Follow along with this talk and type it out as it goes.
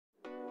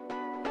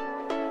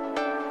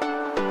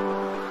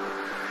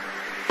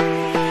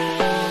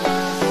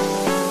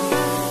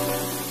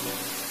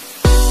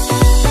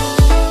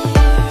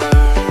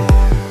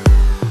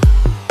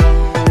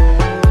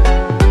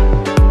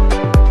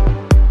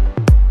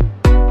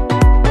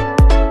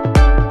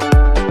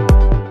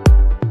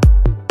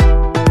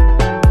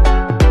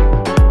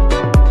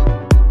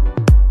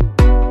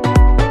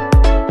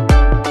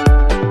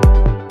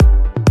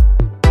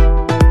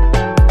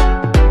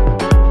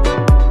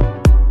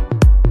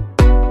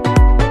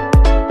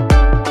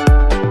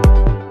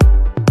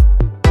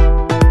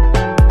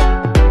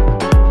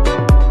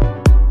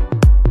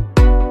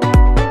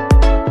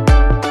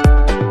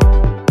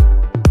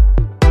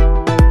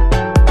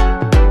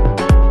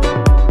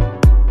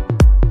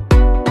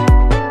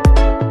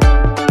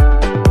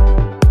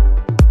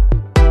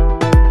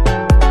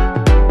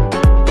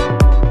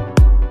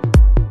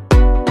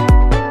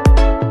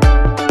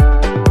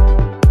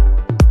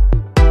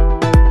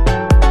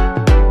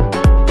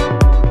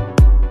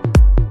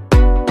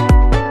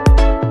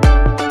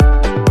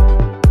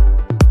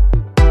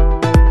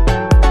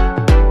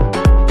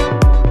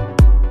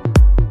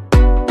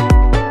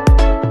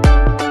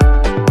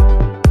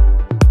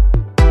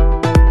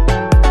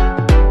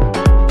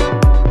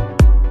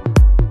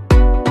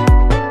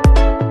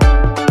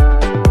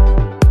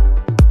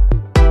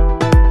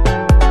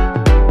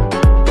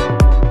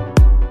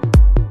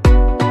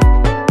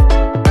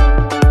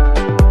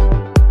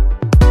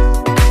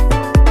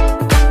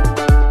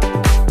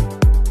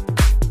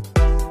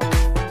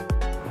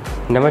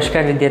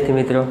નમસ્કાર વિદ્યાર્થી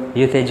મિત્રો,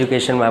 યુથ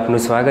એજ્યુકેશનમાં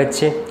આપનું સ્વાગત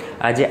છે।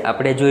 આજે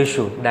આપણે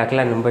જોઈશું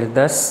દાખલા નંબર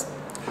 10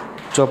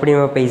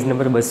 ચોપડીમાં પેજ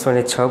નંબર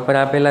 206 પર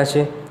આપેલા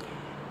છે।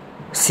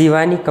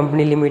 શિવાની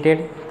કંપની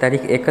લિમિટેડ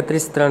તારીખ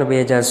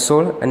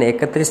 31/3/2016 અને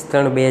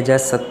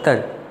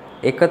 31/3/2017,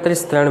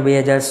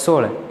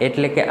 31/3/2016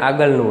 એટલે કે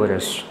આગળનું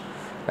વર્ષ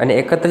અને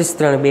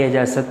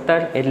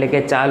 31/3/2017 એટલે કે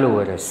ચાલુ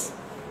વર્ષ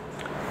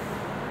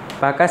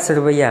પાકા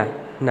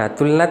સરવૈયાના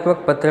તુલનાત્મક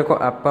પત્રકો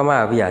આપવામાં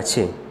આવ્યા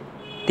છે।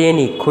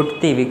 તેની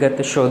ખૂટતી વિગત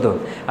શોધો।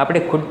 આપણે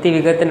ખૂટતી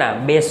વિગતના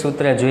બે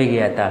સૂત્ર જોઈ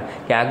ગયા હતા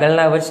કે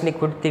આગળના વર્ષની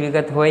ખૂટતી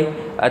વિગત હોય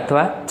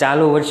અથવા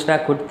ચાલુ વર્ષના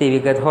ખૂટતી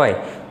વિગત હોય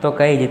તો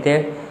કઈ રીતે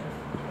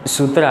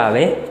સૂત્ર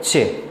આવે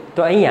છે। તો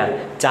અહીંયા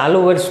ચાલુ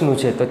વર્ષનું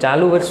છે તો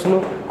ચાલુ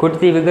વર્ષનું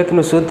ખૂટતી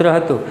વિગતનું સૂત્ર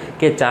હતું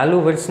કે ચાલુ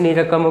વર્ષની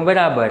રકમ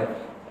બરાબર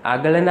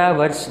આગળના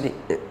વર્ષની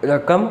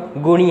રકમ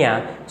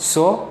ગુણ્યા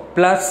 100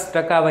 પ્લસ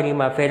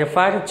ટકાવારીમાં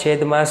ફેરફાર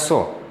છેદમાં 100।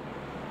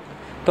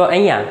 તો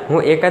અહીંયા હું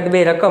એકાદ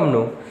બે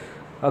રકમનું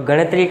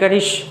ગણતરી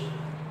કરીશ,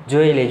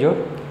 જોઈ લેજો।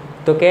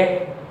 તો કે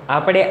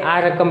આપણે આ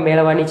રકમ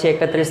મેળવવાની છે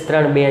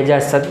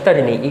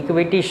 31/3/2017ની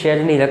ઇક્વિટી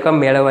શેરની રકમ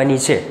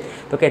મેળવવાની છે।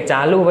 તો કે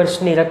ચાલુ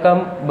વર્ષની રકમ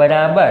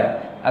બરાબર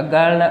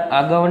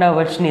અગાઉના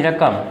વર્ષની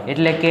રકમ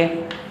એટલે કે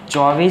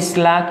 24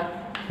 લાખ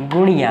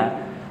ગુણ્યા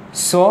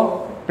 100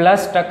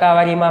 પ્લસ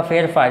ટકાવારીમાં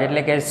ફેરફાર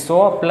એટલે કે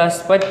 100 પ્લસ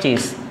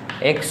 25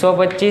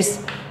 125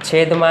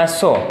 છેદમાં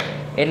 100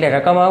 એટલે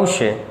રકમ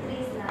આવશે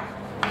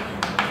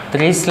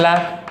 30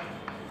 લાખ।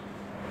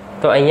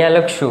 તો અહીંયા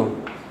લખશું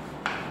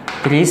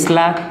 30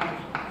 લાખ।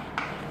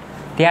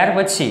 ત્યાર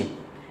પછી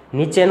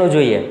નીચેનું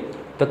જોઈએ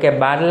તો કે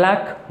 12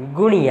 લાખ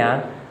ગુણ્યા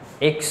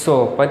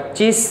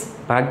 125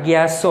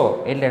 ભાગ્યા 100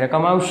 એટલે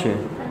રકમ આવશે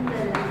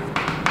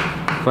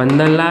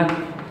 15 લાખ।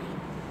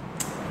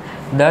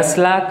 10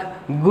 લાખ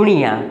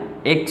ગુણ્યા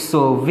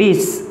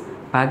 120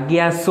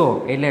 ભાગ્યા 100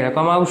 એટલે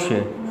રકમ આવશે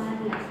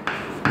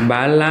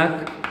 12 લાખ।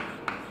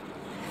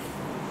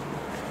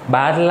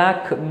 12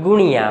 લાખ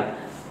ગુણ્યા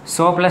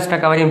 100 પ્લસ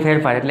ટકાવારીમાં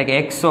ફેરફાર એટલે કે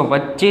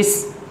 125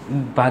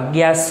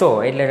 ભાગ્યા 100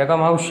 એટલે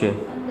રકમ આવશે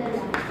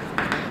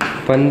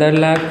 15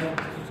 લાખ।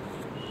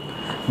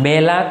 2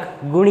 લાખ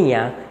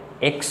ગુણ્યા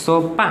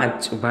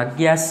 105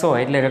 ભાગ્યા 100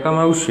 એટલે રકમ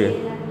આવશે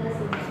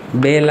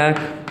 2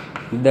 લાખ।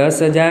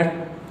 10,000।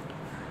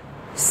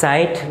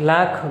 60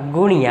 લાખ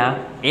ગુણ્યા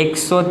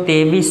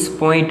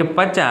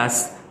 123.50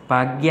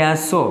 ભાગ્યા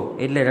 100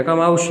 એટલે રકમ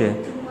આવશે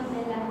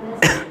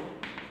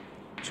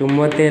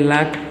 74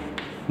 લાખ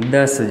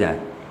 10,000।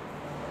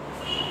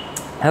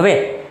 હવે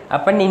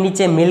આપણને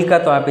નીચે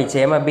મિલકતો આપી છે,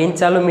 એમાં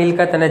બિનચાલુ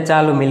મિલકત અને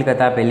ચાલુ મિલકત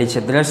આપેલી છે,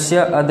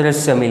 દ્રશ્ય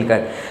અદ્રશ્ય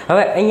મિલકત।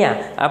 હવે અહીંયા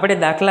આપણે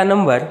દાખલા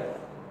નંબર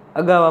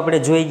અગાઉ આપણે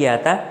જોઈ ગયા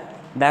હતા,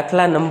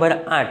 દાખલા નંબર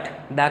 8।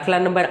 દાખલા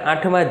નંબર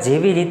 8માં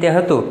જેવી રીતે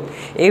હતું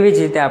એવી જ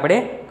રીતે આપણે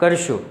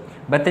કરશું।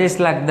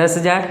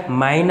 32,10,000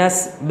 માઇનસ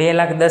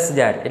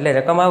 2,10,000 એટલે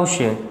રકમ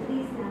આવશે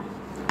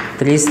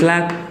 30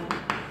 લાખ।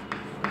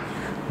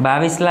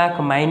 22 લાખ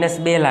માઇનસ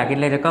 2 લાખ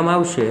એટલે રકમ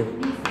આવશે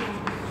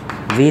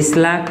 20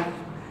 લાખ।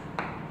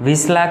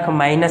 20 લાખ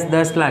માઇનસ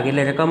 10 લાખ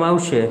એટલે રકમ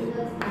આવશે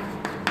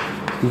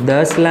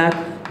 10 લાખ।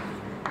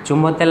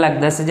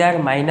 74,10,000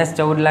 માઇનસ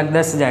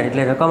 14,10,000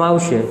 એટલે રકમ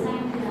આવશે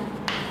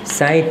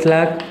 60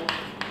 લાખ।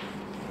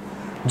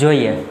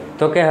 જોઈએ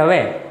તો કે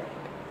હવે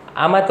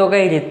આમાં તો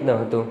કઈ રીતનું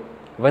હતું,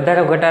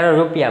 વધારો ઘટાડો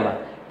રૂપિયામાં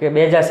કે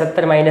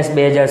 2017 માઇનસ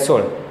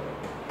 2016,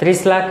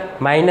 30 લાખ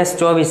માઇનસ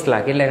 24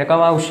 લાખ એટલે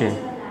રકમ આવશે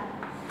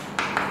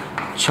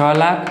 6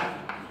 લાખ।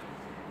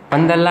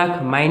 15 લાખ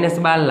માઇનસ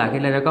 12 લાખ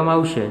એટલે રકમ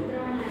આવશે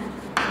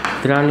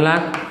 3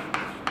 લાખ।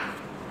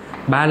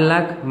 12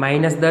 લાખ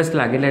માઇનસ 10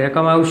 લાખ એટલે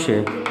રકમ આવશે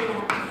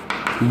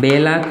 2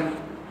 લાખ।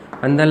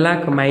 15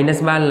 લાખ માઇનસ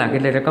 12 લાખ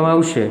એટલે રકમ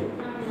આવશે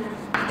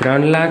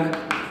 3 લાખ।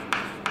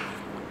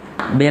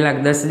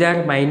 2,10,000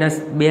 માઇનસ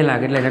 2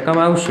 લાખ એટલે રકમ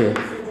આવશે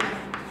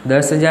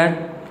 10,000।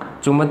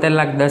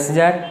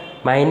 74,10,000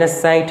 માઇનસ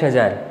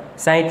 60,000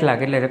 60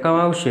 લાખ એટલે રકમ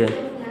આવશે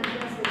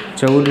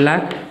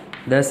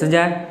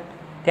 14,10,000।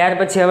 ત્યાર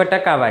પછી હવે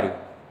ટકાવારી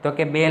તો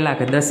કે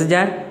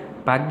 2,10,000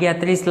 ભાગ્યા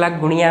 30 લાખ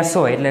ગુણ્યા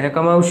 100 એટલે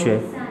રકમ આવશે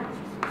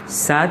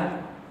 7।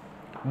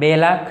 2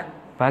 લાખ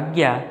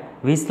ભાગ્યા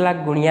 20 લાખ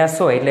ગુણ્યા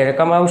 100 એટલે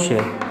રકમ આવશે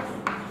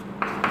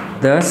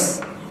 10।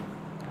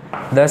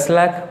 10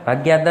 લાખ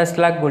ભાગ્યા 10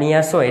 લાખ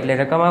ગુણ્યા 100 એટલે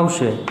રકમ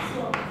આવશે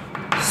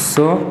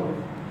 100।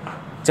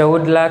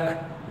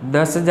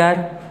 14,10,000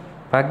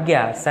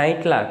 ભાગ્યા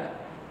 60 લાખ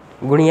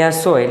ગુણ્યા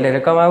 100 એટલે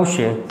રકમ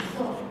આવશે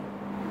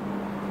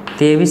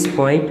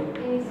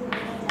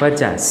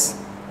 23.50।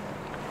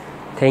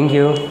 Thank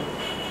you.